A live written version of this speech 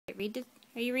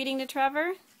Are you reading to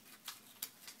Trevor?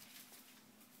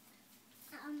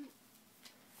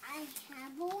 I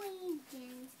have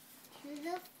allegiance to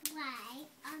the flag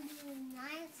of the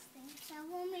United States of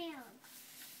America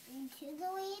and to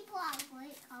the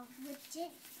republic of which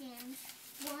it stands,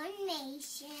 one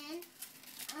nation,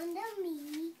 under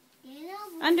me,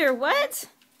 Under what?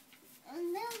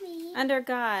 Under me. Under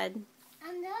God.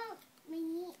 Under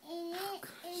me,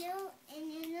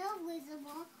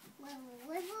 indivisible, with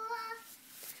liberal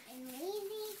and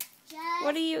lazy just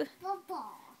What are you?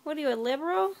 football. What are you, a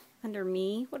liberal? Under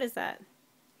me? What is that?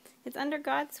 It's under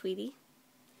God, sweetie.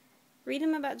 Read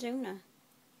him about Jonah.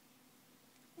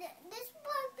 This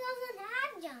book doesn't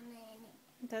have Jonah in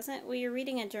it. It doesn't? Well, you're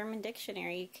reading a German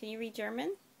dictionary. Can you read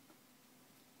German?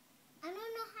 I don't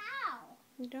know how.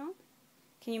 You don't?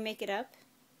 Can you make it up?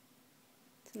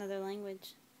 It's another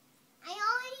language. I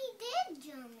already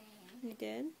did German. You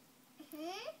did? Mm-hmm.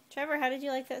 Trevor, how did you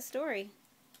like that story?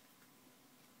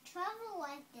 Trevor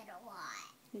liked it a lot.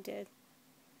 You did.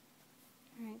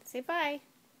 All right, say bye.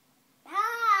 Bye.